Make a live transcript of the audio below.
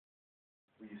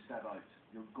set out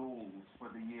your goals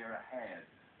for the year ahead.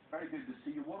 Very good to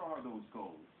see you. What are those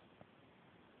goals?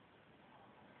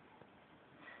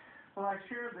 Well, I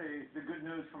share the good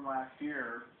news from last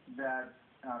year that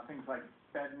things like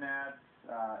bed nets,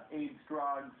 AIDS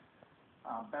drugs,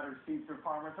 better seeds for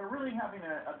farmers are really having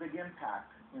a big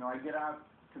impact. You know, I get out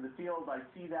to the field, I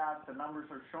see that, the numbers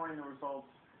are showing the results.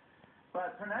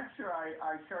 But for next year,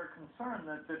 I share a concern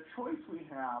that the choice we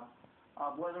have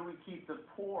of whether we keep the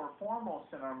poor foremost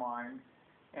in our mind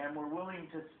and we're willing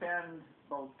to spend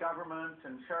both government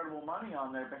and charitable money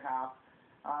on their behalf,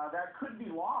 that could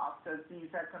be lost as these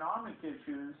economic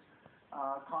issues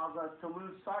cause us to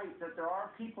lose sight that there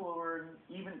are people who are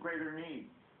in even greater need.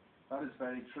 That is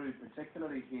very true,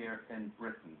 particularly here in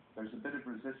Britain. There's a bit of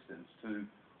resistance to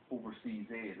overseas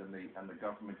aid and the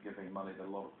government giving money that a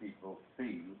lot of people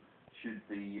feel should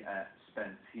be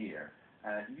spent here.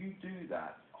 You do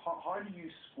that. How do you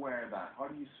square that? How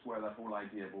do you square that whole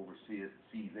idea of overseas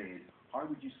aid? How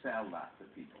would you sell that to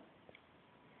people?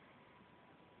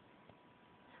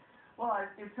 Well,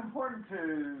 it's important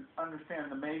to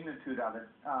understand the magnitude of it.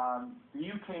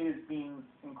 The UK is being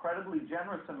incredibly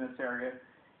generous in this area.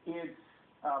 It's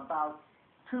about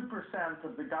 2%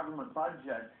 of the government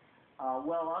budget,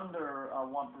 well under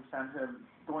 1%,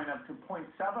 going up to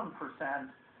 0.7%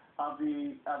 of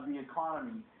the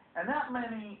economy. And that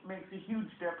makes a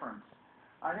huge difference.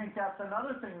 I think that's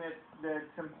another thing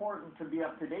that's important to be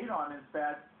up to date on, is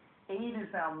that aid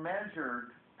is now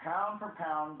measured pound for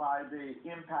pound by the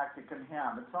impact it can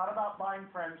have. It's not about buying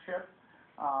friendship.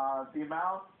 The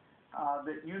amount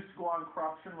that used to go on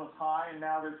corruption was high, and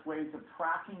now there's ways of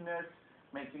tracking this,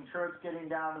 making sure it's getting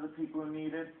down to the people who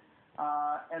need it.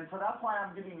 And so that's why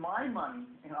I'm giving my money.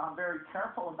 You know, I'm very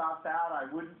careful about that. I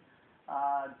wouldn't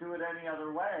do it any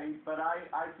other way, but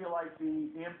I feel like the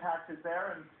impact is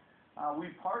there, and we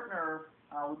partner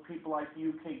with people like the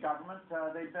UK government.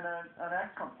 They've been an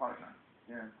excellent partner.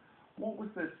 Yeah. What was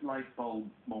this light bulb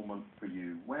moment for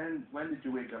you? When did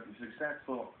you wake up? You're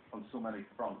successful on so many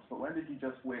fronts, but when did you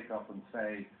just wake up and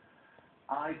say,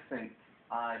 I think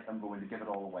I am going to give it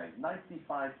all away?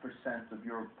 95% of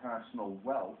your personal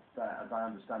wealth, as I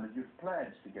understand it, you've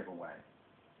pledged to give away.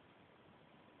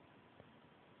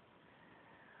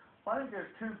 Well, I think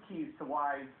there's two keys to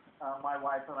why my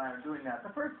wife and I are doing that.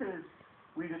 The first is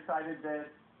we decided that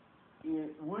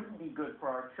it wouldn't be good for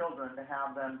our children to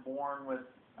have them born with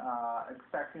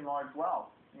expecting large wealth.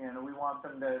 You know, we want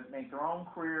them to make their own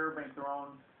career, make their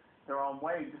own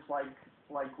way, just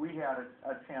like we had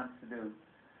a chance to do.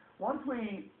 Once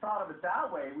we thought of it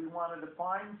that way, we wanted to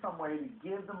find some way to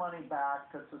give the money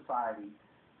back to society.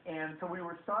 And so we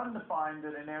were starting to find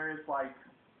that in areas like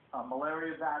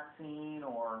malaria vaccine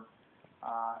or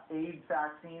AIDS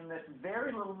vaccine, that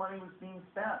very little money was being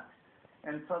spent.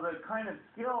 And so the kind of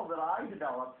skill that I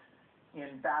developed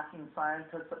in backing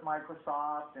scientists at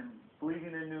Microsoft and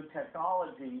believing in new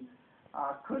technology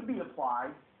could be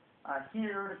applied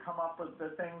here to come up with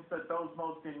the things that those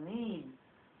most in need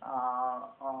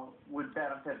would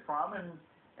benefit from.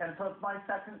 And so it's my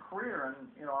second career, and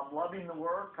you know, I'm loving the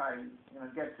work. I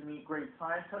get to meet great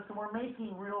scientists, and we're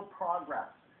making real progress.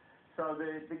 So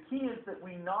the key is that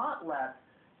we not let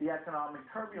the economic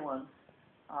turbulence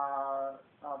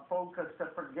focus to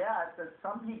forget that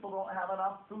some people don't have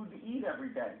enough food to eat every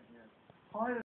day. Yeah.